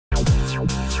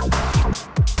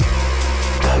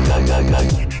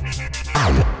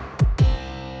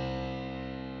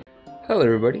Hello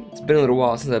everybody, it's been a little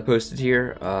while since I posted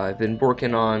here. I've been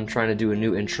working on trying to do a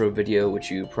new intro video,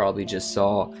 which you probably just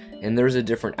saw, and there's a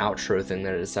different outro thing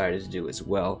that I decided to do as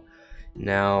well.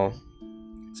 Now,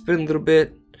 it's been a little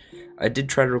bit. I did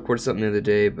try to record something the other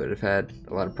day, but I've had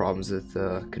a lot of problems with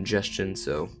congestion,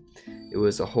 so it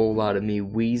was a whole lot of me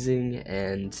wheezing,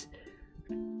 and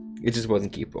it just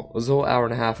wasn't keepable. It was a whole hour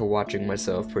and a half of watching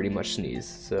myself pretty much sneeze,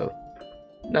 so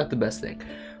not the best thing.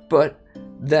 But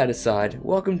that aside,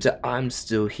 welcome to I'm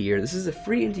Still Here. This is a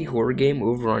free indie horror game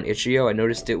over on itch.io. I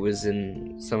noticed it was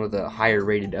in some of the higher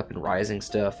rated Up and Rising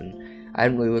stuff, and I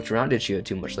haven't really looked around itch.io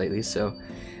too much lately, so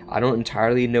I don't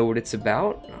entirely know what it's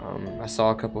about. I saw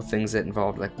a couple things that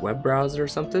involved like web browser or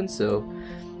something, so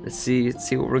let's see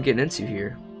what we're getting into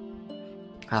here.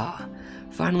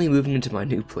 Finally moving into my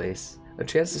new place. A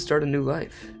chance to start a new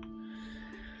life.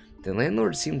 The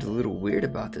landlord seemed a little weird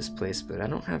about this place, but I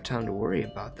don't have time to worry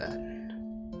about that.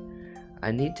 I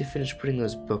need to finish putting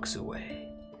those books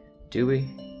away. Do we?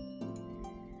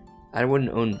 I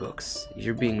wouldn't own books.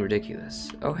 You're being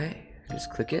ridiculous. Oh hey,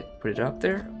 just click it, put it up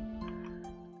there.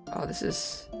 Oh, this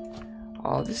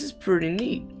is pretty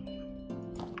neat.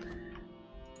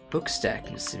 Book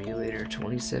Stacking Simulator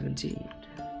 2017.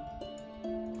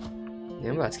 Yeah,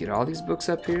 I'm about to get all these books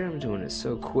up here. I'm doing it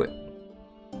so quick.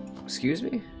 Excuse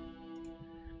me?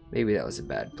 Maybe that was a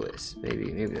bad place.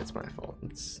 Maybe that's my fault.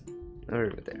 It's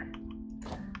over there.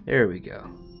 There we go.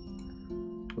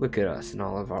 Look at us and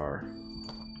all of our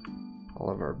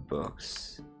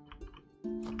books.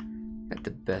 Got the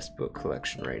best book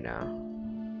collection right now.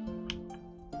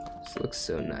 This looks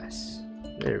so nice.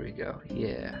 There we go.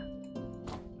 Yeah.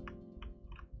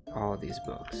 All these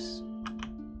books.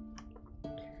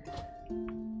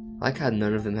 I like how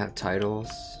none of them have titles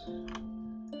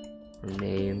or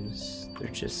names. They're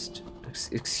just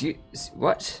excuse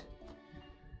what?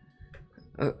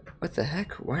 What the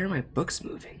heck? Why are my books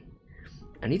moving?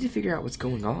 I need to figure out what's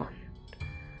going on.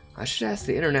 I should ask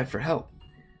the internet for help.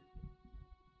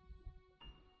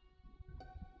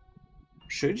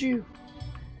 Should you?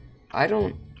 I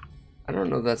don't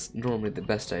know that's normally the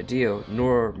best idea,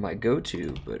 nor my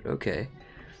go-to, but okay.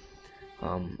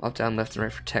 Up, down, left, and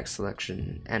right for text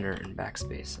selection, enter, and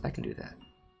backspace. I can do that.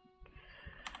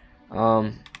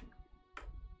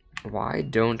 Why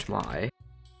don't my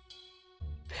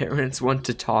parents want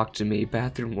to talk to me?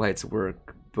 Bathroom lights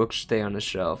work, books stay on the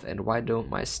shelf, and why don't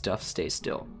my stuff stay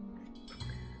still?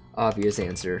 Obvious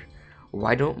answer.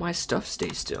 Why don't my stuff stay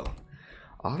still?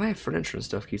 All my furniture and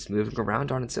stuff keeps moving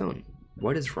around on its own.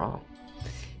 What is wrong?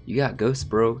 You got ghosts,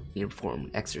 bro. You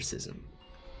performed exorcism.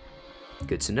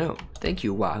 Good to know. Thank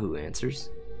you, Wahoo Answers.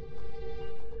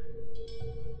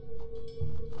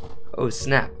 Oh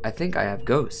snap, I think I have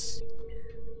ghosts.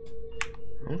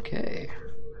 Okay.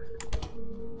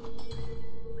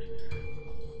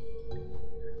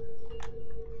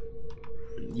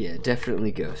 Yeah,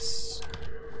 definitely ghosts.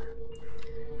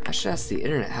 I should ask the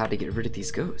internet how to get rid of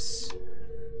these ghosts.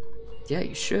 Yeah,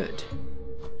 you should.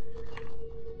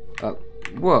 Oh,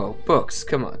 whoa, books,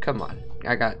 come on.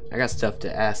 I got stuff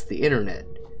to ask the internet.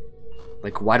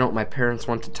 Like, why don't my parents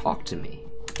want to talk to me?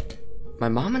 My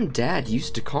mom and dad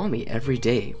used to call me every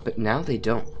day, but now they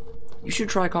don't. You should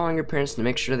try calling your parents to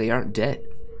make sure they aren't dead.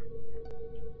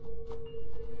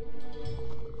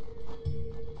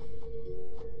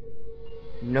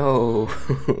 No,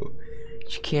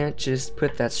 you can't just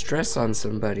put that stress on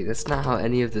somebody. That's not how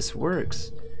any of this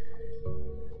works.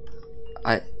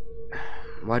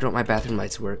 Why don't my bathroom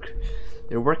lights work?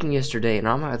 They were working yesterday and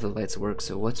all my other lights work,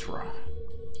 so what's wrong?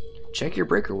 Check your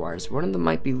breaker wires. One of them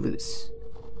might be loose.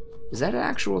 Is that an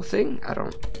actual thing?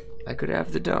 I could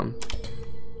have the dumb.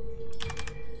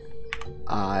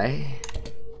 I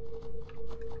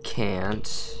can't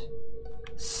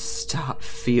stop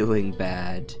feeling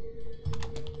bad.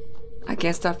 I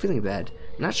can't stop feeling bad.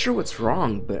 I'm not sure what's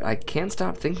wrong, but I can't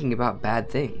stop thinking about bad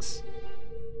things.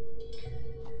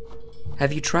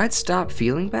 Have you tried stop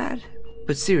feeling bad?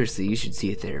 But seriously, you should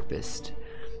see a therapist.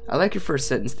 I like your first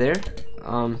sentence there.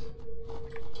 I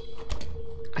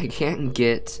can't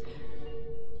get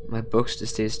my books to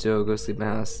stay still, go sleep in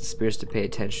my house, the spirits to pay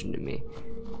attention to me.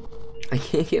 I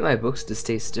can't get my books to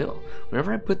stay still.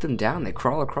 Whenever I put them down, they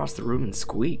crawl across the room and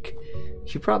squeak.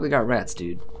 You probably got rats,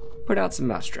 dude. Put out some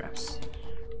mousetraps.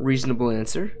 Reasonable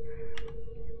answer.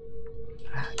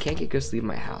 I can't get ghosts to leave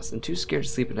my house. I'm too scared to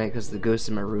sleep at night because of the ghosts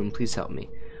in my room. Please help me.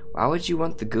 Why would you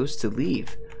want the ghost to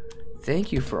leave?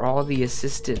 Thank you for all the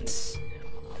assistance.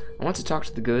 I want to talk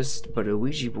to the ghost, but a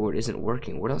Ouija board isn't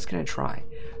working. What else can I try?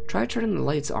 Try turning the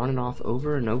lights on and off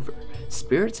over and over.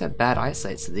 Spirits have bad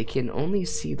eyesight, so they can only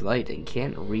see light and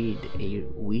can't read a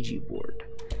Ouija board.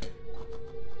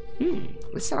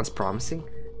 This sounds promising.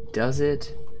 Does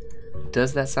it?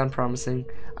 Does that sound promising?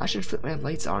 I should flip my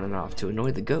lights on and off to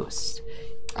annoy the ghosts.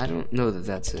 I don't know that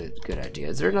that's a good idea.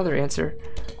 Is there another answer?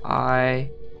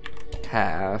 I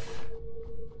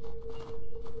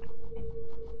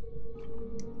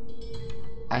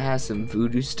have some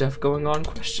voodoo stuff going on,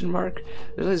 question mark.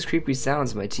 There's all these creepy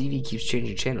sounds, my TV keeps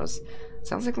changing channels.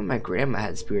 Sounds like when my grandma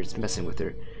had spirits messing with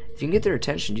her. If you can get their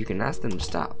attention, you can ask them to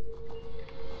stop.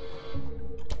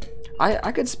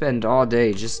 I could spend all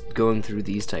day just going through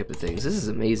these type of things. This is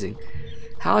amazing.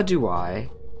 How do I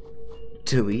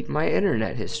delete my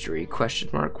internet history? Question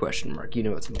mark, question mark. You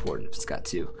know it's important if it's got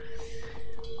two.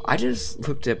 I just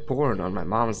looked at porn on my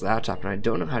mom's laptop and I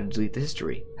don't know how to delete the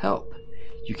history. Help.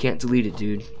 You can't delete it,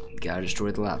 dude. You gotta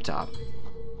destroy the laptop.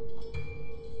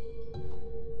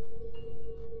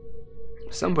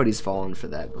 Somebody's fallen for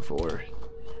that before.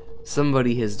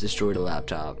 Somebody has destroyed a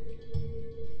laptop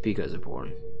because of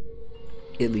porn.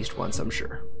 At least once, I'm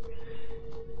sure.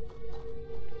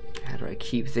 How do I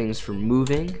keep things from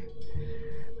moving?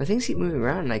 My things keep moving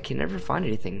around and I can never find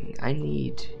anything I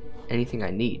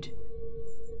need.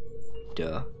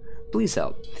 Duh. Please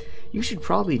help. You should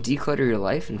probably declutter your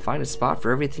life and find a spot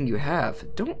for everything you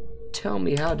have. Don't tell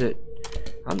me how to...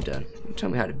 I'm done. Don't tell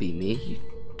me how to be me.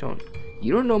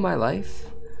 You don't know my life.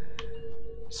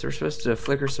 So we're supposed to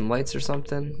flicker some lights or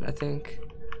something, I think.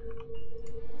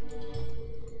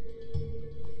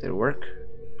 Did it work?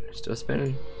 Still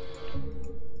spinning?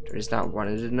 Or just not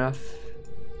wanted it enough?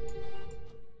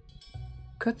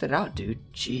 Cut that out, dude.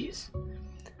 Jeez.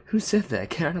 Who said that?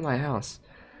 Get out of my house.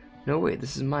 No, wait,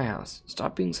 this is my house.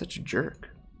 Stop being such a jerk.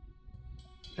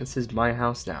 This is my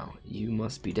house now. You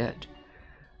must be dead.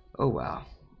 Oh, wow.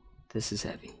 This is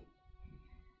heavy.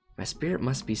 My spirit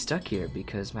must be stuck here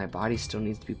because my body still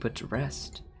needs to be put to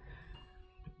rest.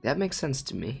 That makes sense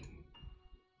to me.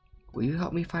 Will you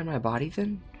help me find my body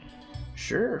then?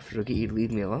 Sure, if it'll get you to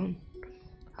leave me alone.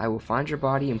 I will find your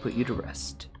body and put you to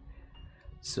rest.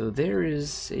 So there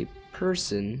is a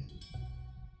person's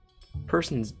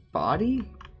body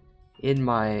in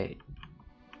my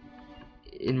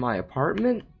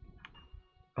apartment?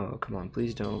 Oh, come on,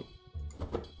 please don't.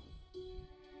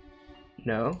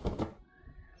 No?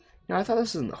 No, I thought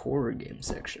this was in the horror game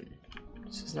section.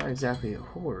 This is not exactly a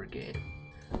horror game.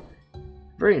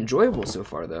 Very enjoyable so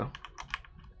far, though.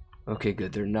 Okay,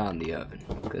 good, they're not in the oven,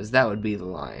 because that would be the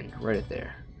line right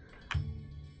there.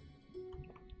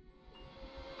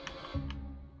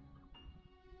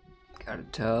 Got a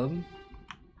tub.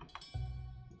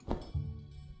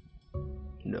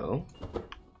 No.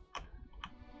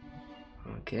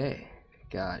 Okay,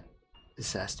 got...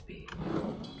 This has to be...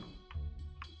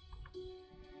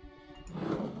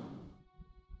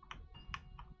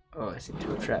 Oh, I seem to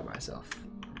have trapped myself.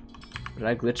 Did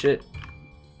I glitch it?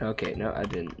 Okay, no, I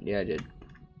didn't. Yeah, I did.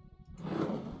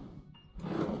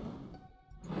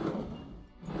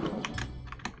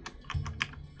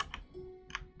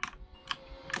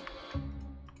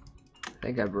 I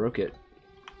think I broke it.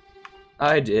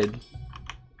 I did.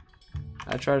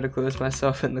 I tried to close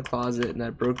myself in the closet and I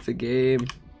broke the game.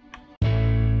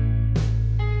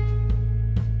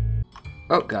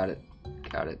 Oh, got it.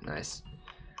 Got it. Nice.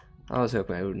 I was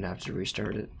hoping I wouldn't have to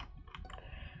restart it.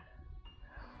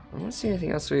 I don't see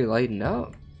anything else really lighten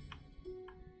up.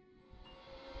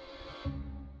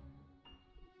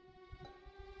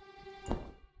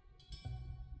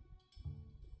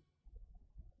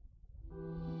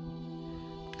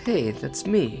 Hey, that's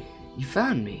me. You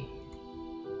found me.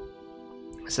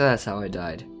 So that's how I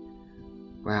died.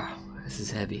 Wow, this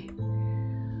is heavy.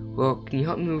 Well, can you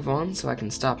help me move on so I can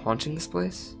stop haunting this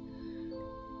place?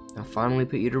 I'll finally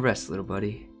put you to rest, little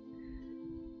buddy.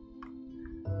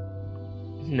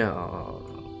 No.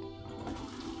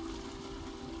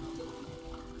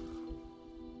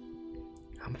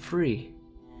 I'm free.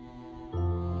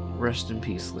 Rest in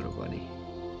peace, little buddy.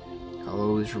 I'll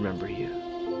always remember you.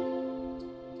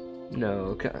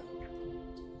 No, okay.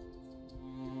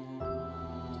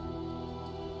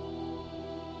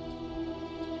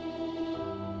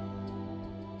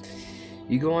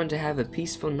 You go on to have a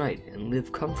peaceful night and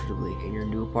live comfortably in your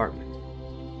new apartment.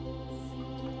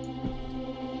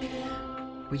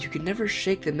 But you can never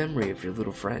shake the memory of your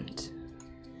little friend.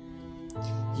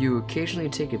 You occasionally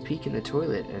take a peek in the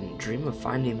toilet and dream of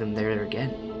finding them there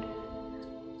again.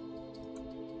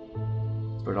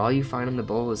 But all you find in the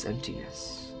bowl is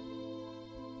emptiness.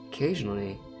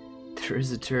 Occasionally, there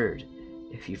is a turd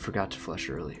if you forgot to flush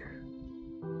earlier.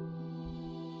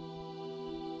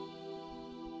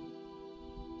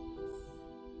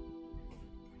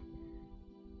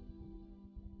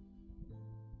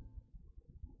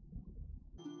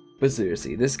 But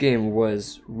seriously, this game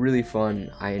was really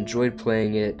fun. I enjoyed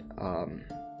playing it.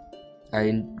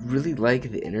 I really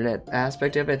like the internet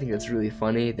aspect of it. I think that's really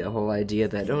funny. The whole idea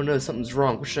that, oh no, something's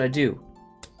wrong. What should I do?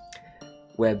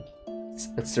 Web.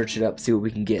 Let's search it up, see what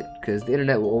we can get. Because the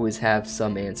internet will always have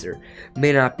some answer.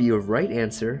 May not be a right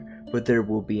answer, but there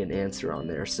will be an answer on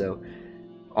there. So,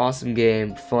 awesome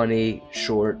game. Funny,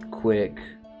 short, quick,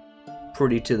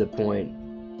 pretty to the point.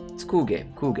 It's a cool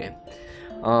game. Cool game.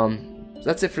 So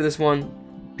that's it for this one.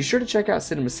 Be sure to check out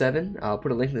Cinema 7. I'll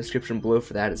put a link in the description below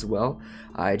for that as well.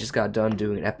 I just got done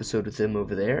doing an episode with them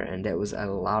over there, and that was a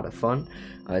lot of fun.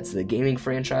 It's the gaming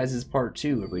franchises part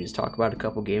 2, where we just talk about a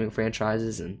couple gaming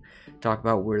franchises and talk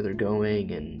about where they're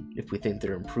going and if we think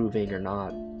they're improving or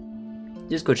not.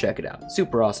 Just go check it out.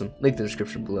 Super awesome. Link in the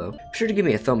description below. Be sure to give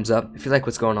me a thumbs up if you like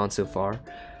what's going on so far.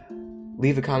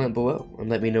 Leave a comment below and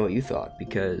let me know what you thought,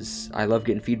 because I love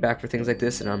getting feedback for things like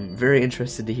this, and I'm very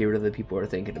interested to hear what other people are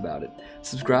thinking about it.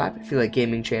 Subscribe if you like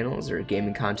gaming channels or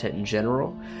gaming content in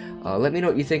general. Let me know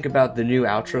what you think about the new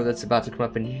outro that's about to come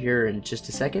up in here in just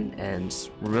a second, and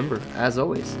remember, as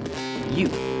always, you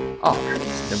are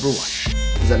number 1.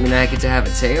 Does that mean I get to have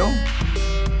a tail?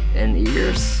 And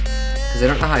ears? Because I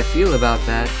don't know how I feel about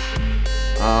that.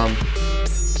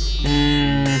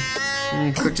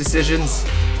 Quick decisions.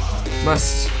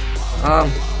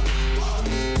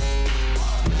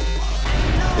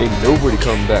 Ain't nobody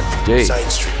coming back today.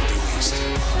 Side street due east.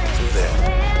 Through there.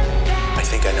 I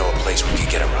think I know a place we could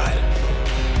get a ride.